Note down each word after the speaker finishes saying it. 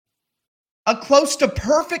a close to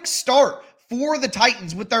perfect start for the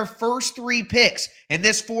Titans with their first 3 picks in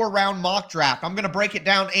this 4-round mock draft. I'm going to break it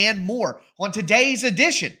down and more on today's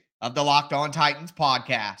edition of the Locked On Titans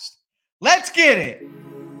podcast. Let's get it.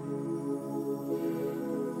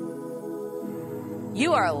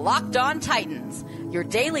 You are Locked On Titans, your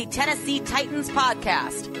daily Tennessee Titans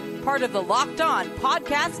podcast, part of the Locked On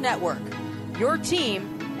Podcast Network, your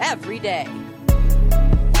team every day.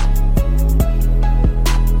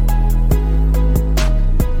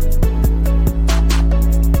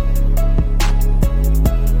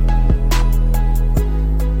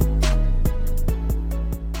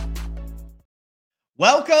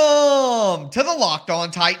 Welcome to the Locked On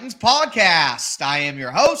Titans podcast. I am your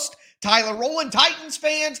host, Tyler Rowland. Titans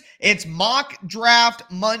fans, it's Mock Draft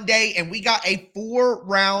Monday, and we got a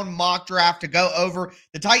 4-round mock draft to go over.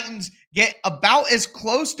 The Titans get about as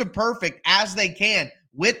close to perfect as they can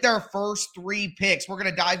with their first 3 picks. We're going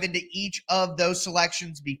to dive into each of those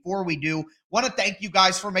selections. Before we do, want to thank you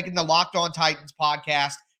guys for making the Locked On Titans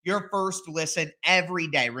podcast your first listen every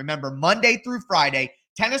day. Remember, Monday through Friday,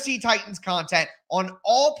 Tennessee Titans content on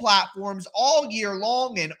all platforms all year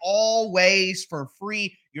long and always for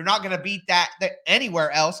free. You're not going to beat that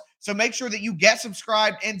anywhere else. So make sure that you get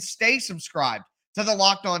subscribed and stay subscribed to the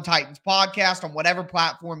Locked On Titans podcast on whatever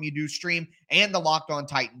platform you do stream, and the Locked On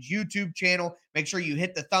Titans YouTube channel. Make sure you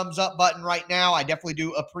hit the thumbs up button right now. I definitely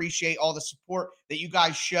do appreciate all the support that you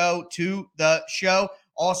guys show to the show.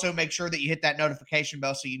 Also, make sure that you hit that notification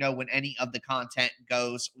bell so you know when any of the content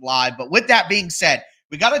goes live. But with that being said,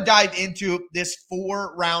 we got to dive into this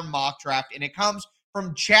 4-round mock draft, and it comes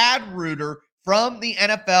from Chad Reuter from the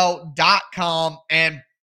NFL.com. And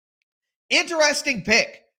interesting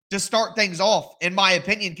pick to start things off, in my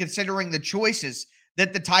opinion, considering the choices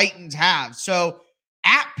that the Titans have. So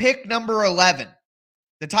at pick number 11,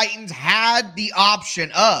 the Titans had the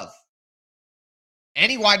option of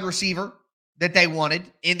any wide receiver that they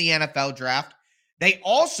wanted in the NFL draft. They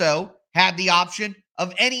also had the option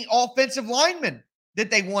of any offensive lineman that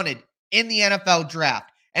they wanted in the NFL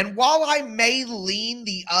draft. And while I may lean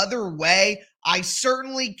the other way, I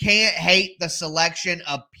certainly can't hate the selection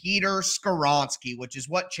of Peter Skoronski, which is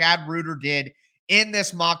what Chad Reuter did in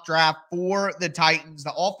this mock draft for the Titans,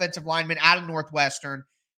 the offensive lineman out of Northwestern.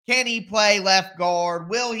 Can he play left guard?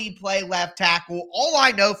 Will he play left tackle? All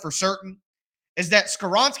I know for certain is that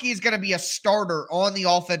Skoronski is going to be a starter on the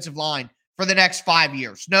offensive line for the next 5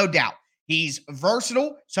 years, no doubt. He's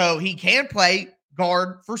versatile, so he can play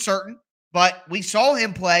guard for certain, but we saw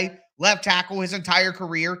him play left tackle his entire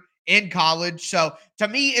career in college. So to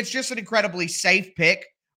me, it's just an incredibly safe pick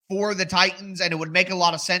for the Titans, and it would make a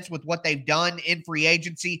lot of sense with what they've done in free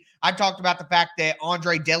agency. I talked about the fact that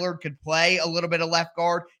Andre Dillard could play a little bit of left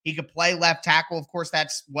guard. He could play left tackle. Of course,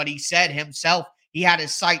 that's what he said himself. He had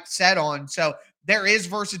his sights set on. So there is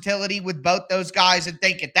versatility with both those guys. And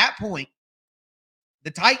think at that point,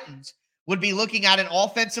 the Titans would be looking at an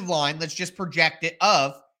offensive line, let's just project it,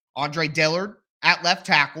 of Andre Dillard at left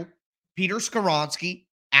tackle, Peter Skoronski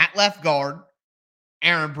at left guard,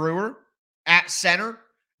 Aaron Brewer at center,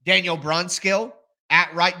 Daniel Brunskill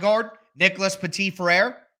at right guard, Nicholas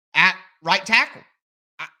Petit-Frere at right tackle.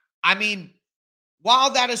 I mean,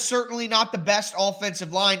 while that is certainly not the best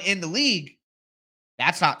offensive line in the league,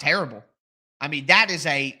 that's not terrible. I mean, that is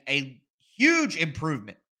a huge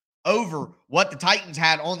improvement over what the Titans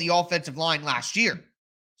had on the offensive line last year.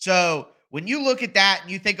 So when you look at that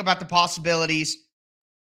and you think about the possibilities,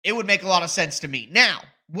 it would make a lot of sense to me. Now,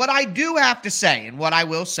 what I do have to say, and what I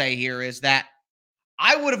will say here, is that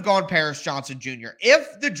I would have gone Paris Johnson Jr.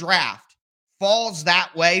 If the draft falls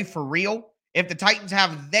that way for real, if the Titans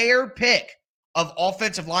have their pick of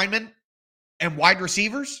offensive linemen and wide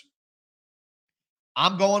receivers,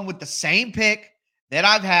 I'm going with the same pick that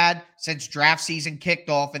I've had since draft season kicked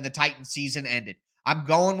off and the Titans season ended. I'm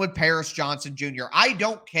going with Paris Johnson Jr. I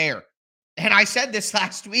don't care. And I said this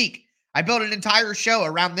last week. I built an entire show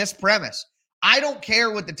around this premise. I don't care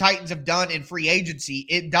what the Titans have done in free agency.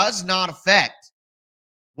 It does not affect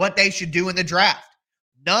what they should do in the draft.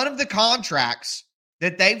 None of the contracts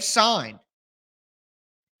that they've signed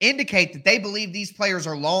indicate that they believe these players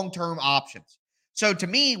are long-term options. So to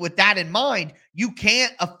me, with that in mind, you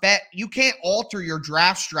can't alter your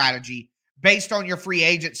draft strategy based on your free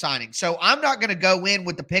agent signing. So I'm not going to go in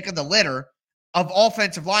with the pick of the litter of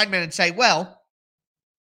offensive linemen and say, well,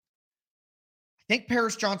 I think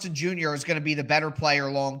Paris Johnson Jr. is going to be the better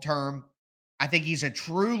player long-term. I think he's a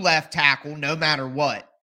true left tackle no matter what.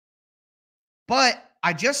 But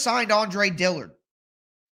I just signed Andre Dillard.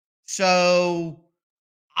 So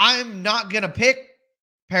I'm not going to pick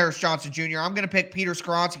Paris Johnson Jr. I'm going to pick Peter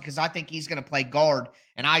Skoronski because I think he's going to play guard,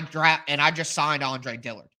 and I just signed Andre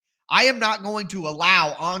Dillard. I am not going to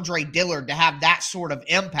allow Andre Dillard to have that sort of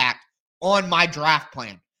impact on my draft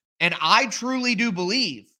plan. And I truly do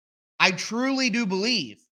believe that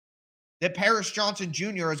Paris Johnson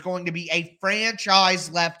Jr. is going to be a franchise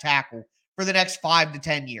left tackle for the next 5 to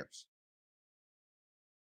 10 years.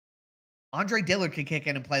 Andre Dillard can kick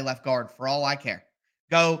in and play left guard for all I care.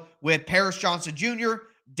 Go with Paris Johnson Jr.,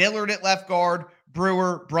 Dillard at left guard,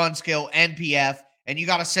 Brewer, Brunskill, NPF, and you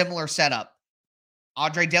got a similar setup.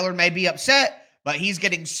 Andre Dillard may be upset, but he's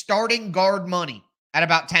getting starting guard money at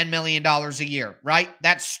about $10 million a year, right?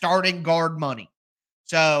 That's starting guard money.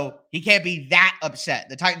 So he can't be that upset.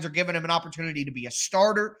 The Titans are giving him an opportunity to be a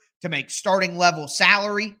starter, to make starting level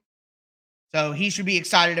salary. So he should be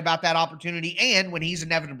excited about that opportunity. And when he's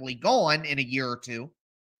inevitably gone in a year or 2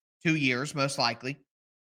 years, most likely,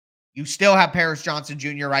 you still have Paris Johnson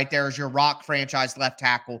Jr. right there as your rock franchise left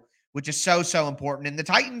tackle, which is so, so important. And the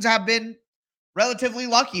Titans have been relatively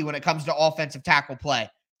lucky when it comes to offensive tackle play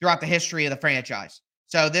throughout the history of the franchise.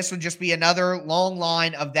 So this would just be another long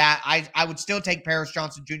line of that. I would still take Paris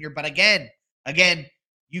Johnson Jr., but again,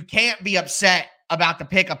 you can't be upset about the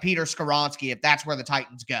pick of Peter Skoronski if that's where the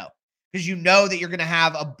Titans go, because you know that you're going to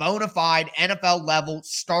have a bona fide NFL-level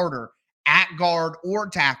starter at guard or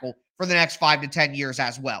tackle for the next 5 to 10 years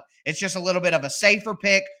as well. It's just a little bit of a safer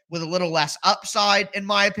pick with a little less upside, in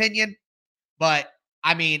my opinion. But,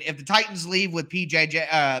 I mean, if the Titans leave with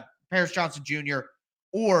Paris Johnson Jr.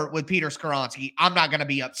 or with Peter Skoronski, I'm not going to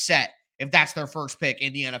be upset if that's their first pick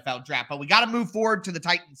in the NFL draft. But we got to move forward to the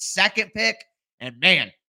Titans' second pick. And,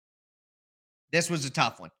 man, this was a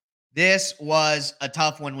tough one. This was a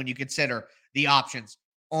tough one when you consider the options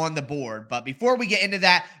on the board. But before we get into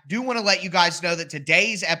that, do want to let you guys know that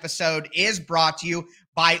today's episode is brought to you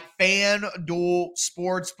by FanDuel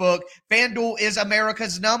Sportsbook. FanDuel is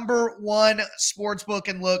America's #1 sportsbook.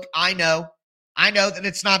 And look, I know that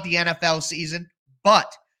it's not the NFL season,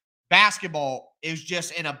 but basketball is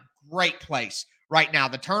just in a great place right now.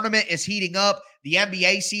 The tournament is heating up. The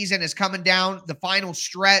NBA season is coming down the final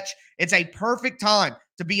stretch. It's a perfect time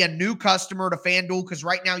to be a new customer to FanDuel because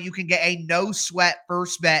right now you can get a no-sweat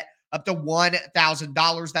first bet up to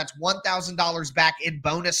 $1,000. That's $1,000 back in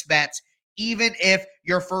bonus bets, even if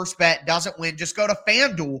your first bet doesn't win. Just go to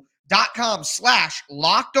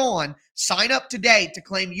FanDuel.com/lockedon. Sign up today to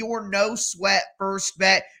claim your no-sweat first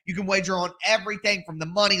bet. You can wager on everything from the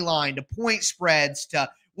money line to point spreads to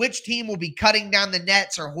which team will be cutting down the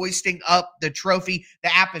nets or hoisting up the trophy.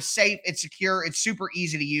 The app is safe, it's secure, it's super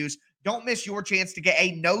easy to use. Don't miss your chance to get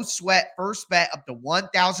a no-sweat first bet up to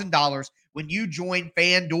 $1,000 when you join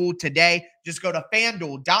FanDuel today. Just go to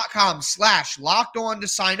FanDuel.com/lockedon to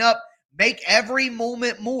sign up. Make every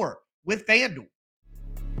moment more with FanDuel.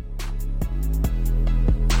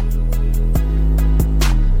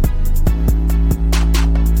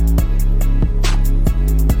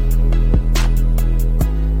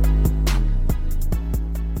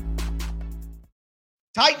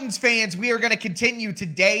 Titans fans, we are going to continue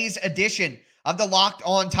today's edition of the Locked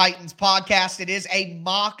On Titans podcast. It is a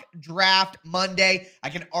mock draft Monday. I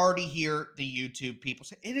can already hear the YouTube people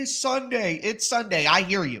say, it is Sunday. It's Sunday. I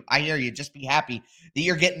hear you. Just be happy that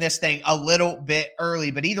you're getting this thing a little bit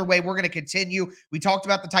early. But either way, we're going to continue. We talked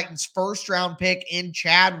about the Titans' first round pick in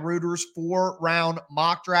Chad Reuter's 4-round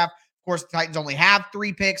mock draft. Of course, the Titans only have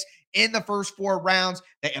 3 picks in the first 4 rounds.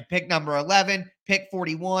 They have pick number 11, pick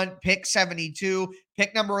 41, pick 72.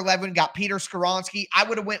 Pick number 11 got Peter Skoronski. I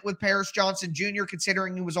would have went with Paris Johnson Jr.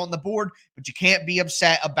 considering he was on the board, but you can't be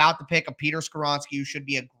upset about the pick of Peter Skoronski, who should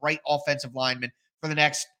be a great offensive lineman for the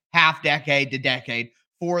next half decade to decade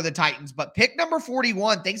for the Titans. But pick number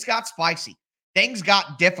 41, things got spicy. Things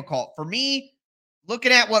got difficult. For me,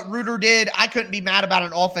 looking at what Reuter did, I couldn't be mad about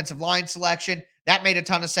an offensive line selection. That made a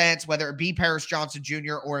ton of sense, whether it be Paris Johnson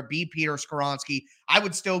Jr. or it be Peter Skoronski. I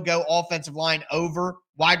would still go offensive line over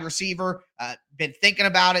wide receiver. Been thinking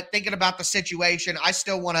about it, thinking about the situation. I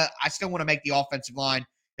still want to make the offensive line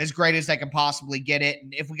as great as they can possibly get it.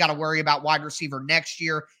 And if we got to worry about wide receiver next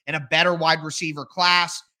year and a better wide receiver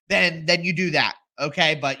class, then you do that.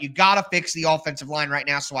 Okay, but you got to fix the offensive line right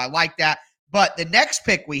now, so I like that. But the next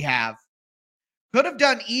pick we have could have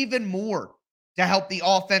done even more to help the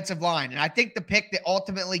offensive line. And I think the pick that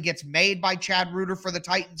ultimately gets made by Chad Reuter for the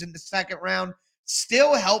Titans in the second round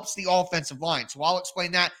still helps the offensive line. So I'll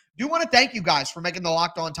explain that. Do want to thank you guys for making the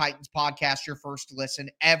Locked On Titans podcast your first listen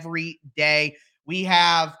every day. We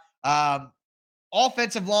have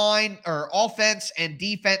offensive line or offense and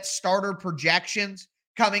defense starter projections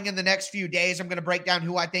coming in the next few days. I'm going to break down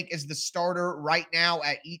who I think is the starter right now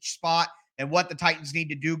at each spot and what the Titans need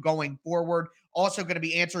to do going forward. Also going to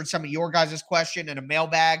be answering some of your guys' question in a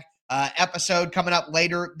mailbag episode coming up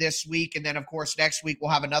later this week. And then, of course, next week we'll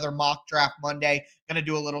have another Mock Draft Monday. Going to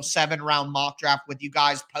do a little 7-round mock draft with you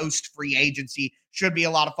guys post-free agency. Should be a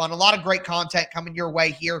lot of fun. A lot of great content coming your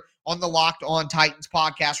way here on the Locked On Titans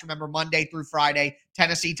podcast. Remember, Monday through Friday,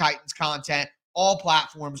 Tennessee Titans content, all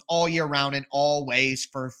platforms, all year round, and always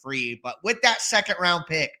for free. But with that second-round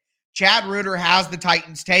pick, Chad Reuter has the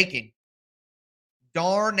Titans taking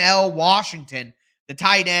Darnell Washington, the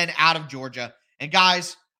tight end out of Georgia. And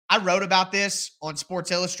guys, I wrote about this on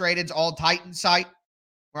Sports Illustrated's All Titans site,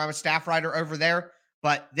 where I'm a staff writer over there.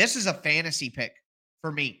 But this is a fantasy pick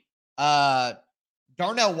for me.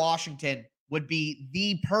 Darnell Washington would be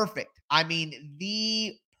the perfect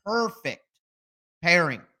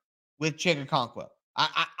pairing with Chig Okonkwo.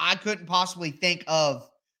 I couldn't possibly think of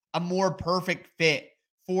a more perfect fit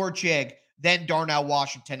for Chig than Darnell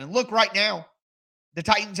Washington. And look, right now, the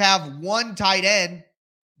Titans have one tight end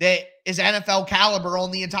that is NFL caliber on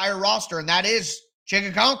the entire roster, and that is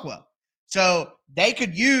Chig Okonkwo. So they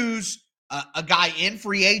could use a guy in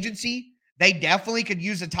free agency. They definitely could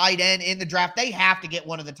use a tight end in the draft. They have to get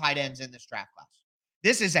one of the tight ends in this draft class.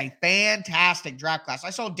 This is a fantastic draft class. I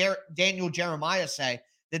saw Daniel Jeremiah say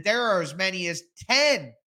that there are as many as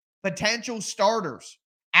 10 potential starters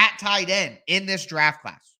at tight end in this draft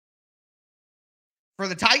class. For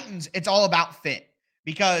the Titans, it's all about fit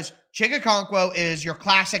because Chig Okonkwo is your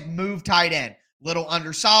classic move tight end. Little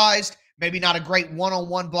undersized, maybe not a great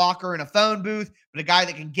one-on-one blocker in a phone booth, but a guy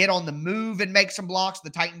that can get on the move and make some blocks. The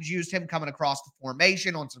Titans used him coming across the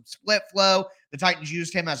formation on some split flow. The Titans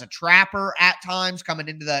used him as a trapper at times coming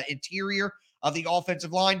into the interior of the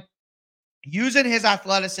offensive line. Using his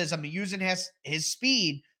athleticism, using his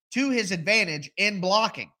speed to his advantage in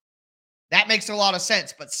blocking. That makes a lot of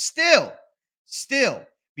sense, but still,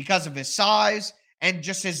 because of his size and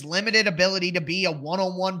just his limited ability to be a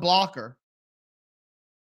one-on-one blocker,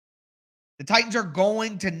 the Titans are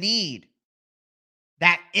going to need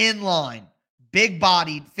that inline,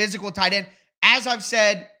 big-bodied, physical tight end. As I've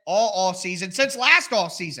said all offseason, since last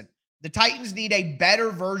offseason, the Titans need a better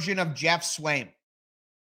version of Jeff Swaim.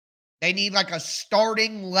 They need like a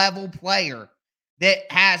starting level player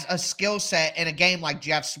that has a skill set in a game like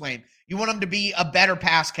Jeff Swaim. You want him to be a better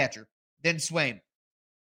pass catcher than Swaim.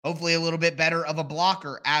 Hopefully a little bit better of a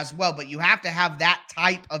blocker as well. But you have to have that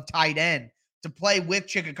type of tight end to play with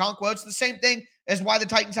Chig Okonkwo. It's the same thing as why the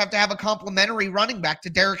Titans have to have a complimentary running back to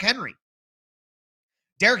Derrick Henry.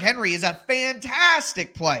 Derrick Henry is a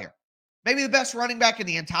fantastic player. Maybe the best running back in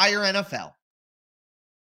the entire NFL.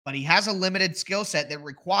 But he has a limited skill set that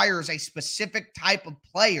requires a specific type of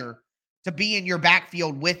player to be in your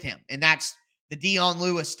backfield with him. And that's the Dion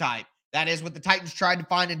Lewis type. That is what the Titans tried to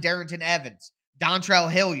find in Darrington Evans,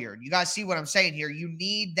 Dontrell Hilliard. You guys see what I'm saying here? You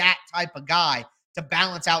need that type of guy to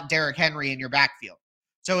balance out Derrick Henry in your backfield.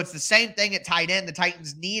 So it's the same thing at tight end. The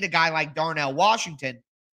Titans need a guy like Darnell Washington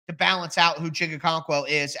to balance out who Chig Okonkwo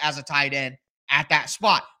is as a tight end at that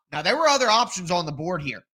spot. Now, there were other options on the board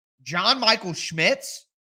here. John Michael Schmitz,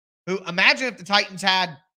 who, imagine if the Titans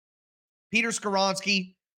had Peter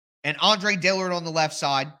Skoronski and Andre Dillard on the left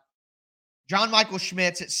side, John Michael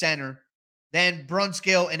Schmitz at center, then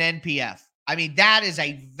Brunskill and NPF. I mean, that is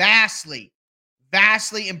a vastly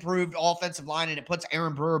improved offensive line, and it puts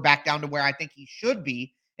Aaron Brewer back down to where I think he should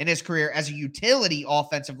be in his career as a utility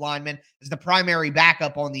offensive lineman, as the primary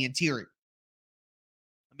backup on the interior.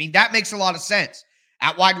 I mean, that makes a lot of sense.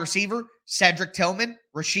 At wide receiver, Cedric Tillman,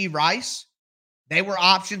 Rashee Rice, they were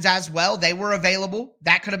options as well. They were available.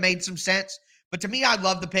 That could have made some sense. But to me, I'd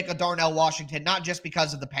love to pick a Darnell Washington, not just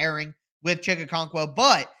because of the pairing with Chig Okonkwo,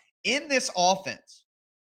 but in this offense,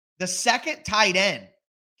 the second tight end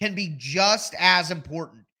can be just as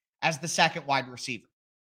important as the second wide receiver.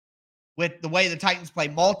 With the way the Titans play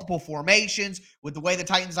multiple formations, with the way the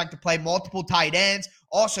Titans like to play multiple tight ends.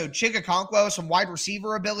 Also, Chig Okonkwo, some wide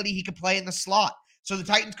receiver ability, he could play in the slot. So the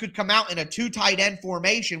Titans could come out in a 2 tight end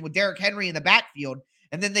formation with Derrick Henry in the backfield,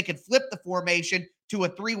 and then they could flip the formation to a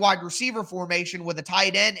 3 wide receiver formation with a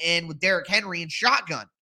tight end in with Derrick Henry in shotgun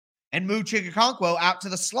and move Chig Okonkwo out to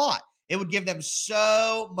the slot. It would give them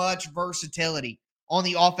so much versatility on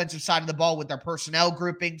the offensive side of the ball with their personnel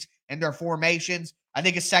groupings and their formations. I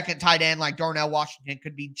think a second tight end like Darnell Washington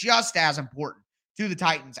could be just as important to the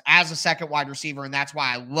Titans as a second wide receiver, and that's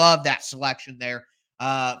why I love that selection there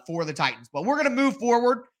for the Titans. But we're going to move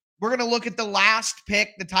forward. We're going to look at the last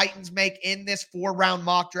pick the Titans make in this 4-round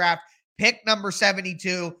mock draft, pick number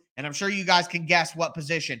 72, and I'm sure you guys can guess what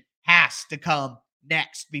position has to come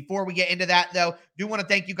next. Before we get into that, though, do want to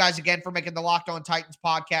thank you guys again for making the Locked On Titans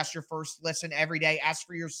podcast your first listen every day. As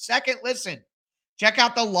for your second listen, check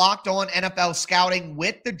out the Locked On NFL Scouting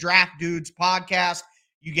with the Draft Dudes podcast.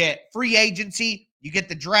 You get free agency, you get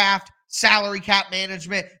the draft, salary cap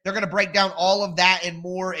management. They're going to break down all of that and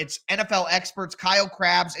more. It's NFL experts Kyle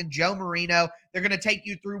Krabs and Joe Marino. They're going to take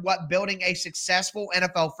you through what building a successful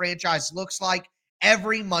NFL franchise looks like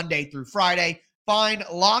every Monday through Friday. Find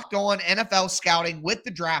Locked On NFL Scouting with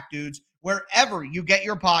the Draft Dudes wherever you get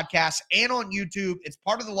your podcasts and on YouTube. It's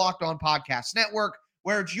part of the Locked On Podcast Network,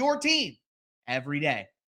 where it's your team every day.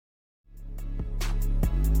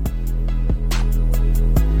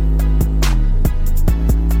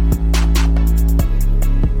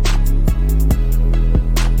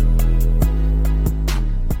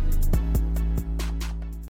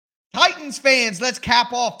 Titans fans, let's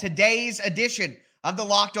cap off today's edition of the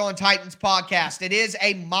Locked On Titans podcast. It is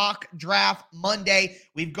a mock draft Monday.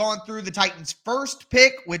 We've gone through the Titans' first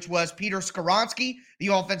pick, which was Peter Skoronski, the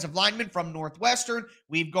offensive lineman from Northwestern.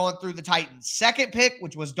 We've gone through the Titans' second pick,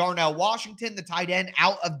 which was Darnell Washington, the tight end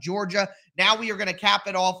out of Georgia. Now we are going to cap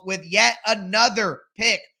it off with yet another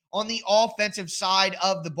pick on the offensive side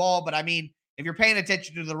of the ball. But I mean, if you're paying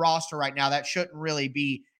attention to the roster right now, that shouldn't really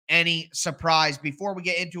be any surprise. Before we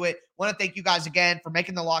get into it, I want to thank you guys again for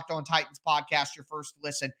making the Locked On Titans podcast your first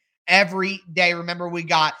listen every day. Remember, we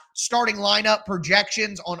got starting lineup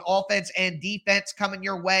projections on offense and defense coming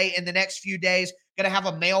your way in the next few days. Going to have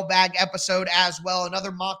a mailbag episode as well.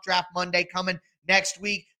 Another mock draft Monday coming next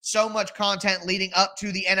week. So much content leading up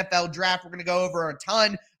to the NFL draft. We're going to go over a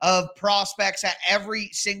ton of prospects at every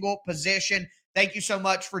single position. Thank you so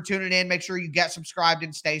much for tuning in. Make sure you get subscribed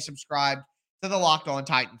and stay subscribed to the Locked On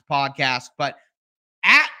Titans podcast. But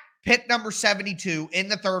at pick number 72 in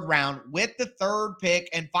the third round, with the third pick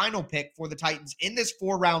and final pick for the Titans in this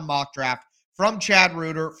 4-round mock draft from Chad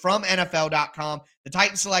Reuter from NFL.com, the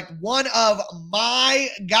Titans select one of my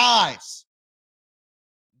guys,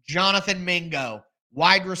 Jonathan Mingo,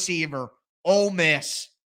 wide receiver, Ole Miss,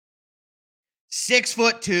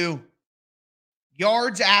 6'2",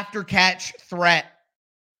 yards after catch threat,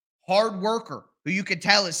 hard worker, who you can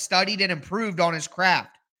tell has studied and improved on his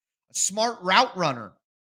craft, a smart route runner,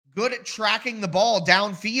 good at tracking the ball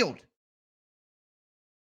downfield.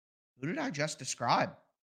 Who did I just describe?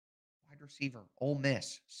 Wide receiver, Ole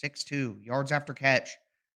Miss, 6'2", yards after catch,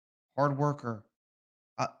 hard worker.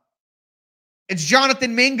 It's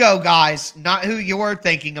Jonathan Mingo, guys, not who you're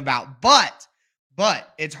thinking about. But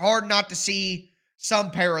it's hard not to see some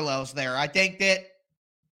parallels there. I think that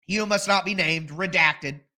he who must not be named,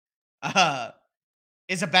 redacted,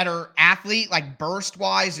 is a better athlete, like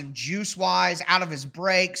burst-wise and juice-wise, out of his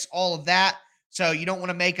breaks, all of that. So you don't want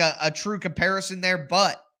to make a true comparison there.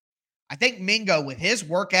 But I think Mingo, with his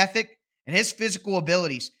work ethic and his physical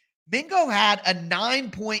abilities, Mingo had a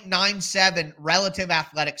 9.97 relative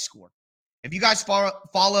athletic score. If you guys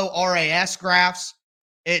follow RAS graphs,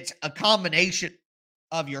 it's a combination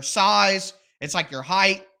of your size. It's like your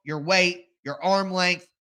height, your weight, your arm length,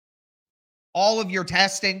 all of your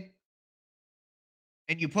testing.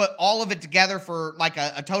 And you put all of it together for like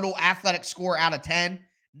a total athletic score out of 10,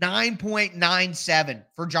 9.97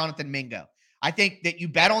 for Jonathan Mingo. I think that you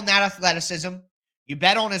bet on that athleticism. You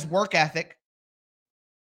bet on his work ethic.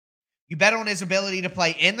 You bet on his ability to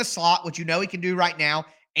play in the slot, which you know he can do right now,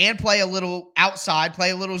 and play a little outside,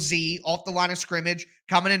 play a little Z off the line of scrimmage,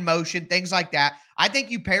 coming in motion, things like that. I think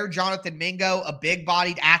you pair Jonathan Mingo, a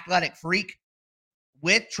big-bodied athletic freak,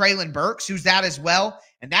 with Treylon Burks, who's that as well.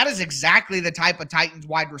 And that is exactly the type of Titans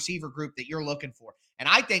wide receiver group that you're looking for. And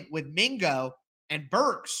I think with Mingo and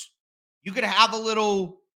Burks, you could have a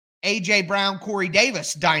little A.J. Brown, Corey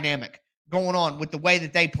Davis dynamic going on with the way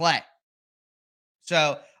that they play.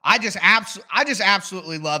 So I just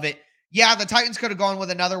absolutely love it. Yeah, the Titans could have gone with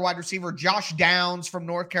another wide receiver. Josh Downs from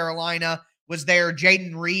North Carolina was there.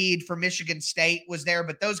 Jaden Reed from Michigan State was there.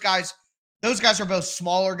 But those guys are both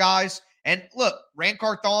smaller guys. And look, Rand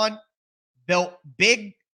Carthon built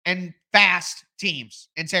big and fast teams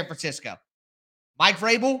in San Francisco. Mike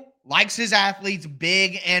Vrabel likes his athletes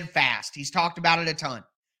big and fast. He's talked about it a ton.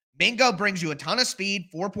 Mingo brings you a ton of speed,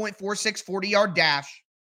 4.46 40-yard dash,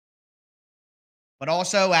 but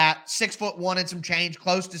also at 6'1" and some change,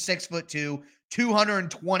 close to 6'2",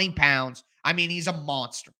 220 pounds. I mean, he's a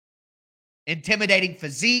monster. Intimidating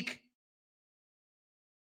physique.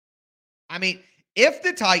 I mean, if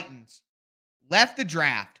the Titans left the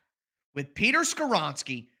draft with Peter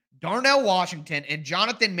Skoronski, Darnell Washington, and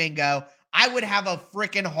Jonathan Mingo, I would have a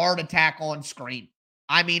freaking heart attack on screen.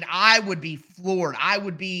 I mean, I would be floored. I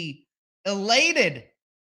would be elated.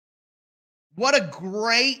 What a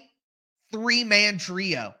great 3-man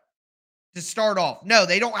trio to start off. No,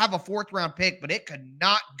 they don't have a 4th-round pick, but it could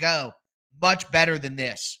not go much better than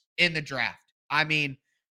this in the draft. I mean,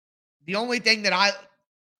 the only thing that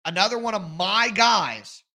another one of my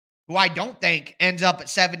guys who I don't think ends up at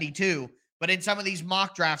 72, but in some of these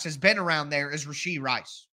mock drafts has been around there, is Rashee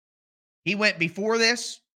Rice. He went before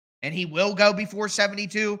this, and he will go before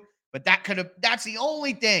 72, but that's the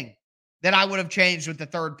only thing that I would have changed with the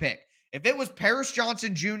 3rd pick. If it was Paris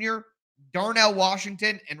Johnson Jr., Darnell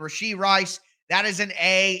Washington, and Rashee Rice, that is an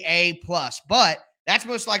A+. But that's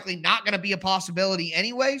most likely not going to be a possibility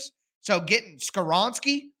anyways. So getting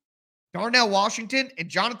Skoronski, Darnell Washington, and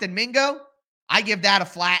Jonathan Mingo, I give that a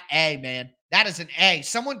flat A, man. That is an A.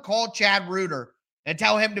 Someone call Chad Reuter and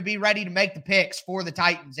tell him to be ready to make the picks for the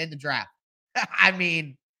Titans in the draft. I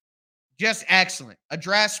mean, just excellent.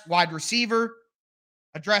 Address wide receiver,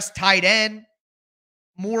 address tight end,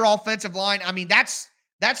 more offensive line. I mean, that's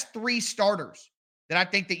 3 starters that I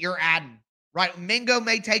think that you're adding, right? Mingo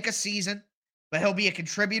may take a season, but he'll be a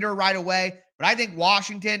contributor right away. But I think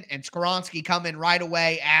Washington and Skoronski come in right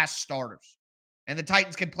away as starters. And the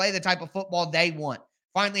Titans can play the type of football they want.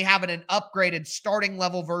 Finally having an upgraded starting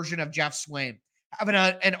level version of Jeff Swaim. Having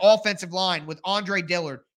an offensive line with Andre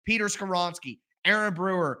Dillard, Peter Skoronski, Aaron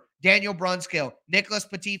Brewer, Daniel Brunskill, Nicholas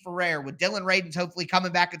Petit-Frere, with Dylan Radins hopefully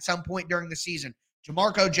coming back at some point during the season.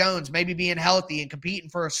 Jamarco Jones maybe being healthy and competing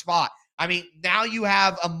for a spot. I mean, now you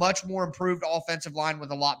have a much more improved offensive line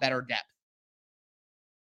with a lot better depth.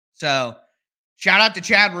 So, shout out to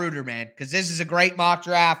Chad Reuter, man, because this is a great mock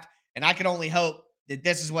draft, and I can only hope that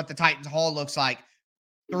this is what the Titans haul looks like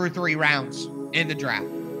through 3 rounds in the draft.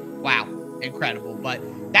 Wow, incredible. But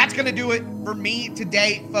that's going to do it for me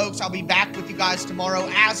today, folks. I'll be back with you guys tomorrow.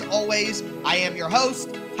 As always, I am your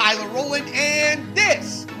host, Tyler Rowland, and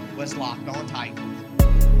this was Locked On Titans.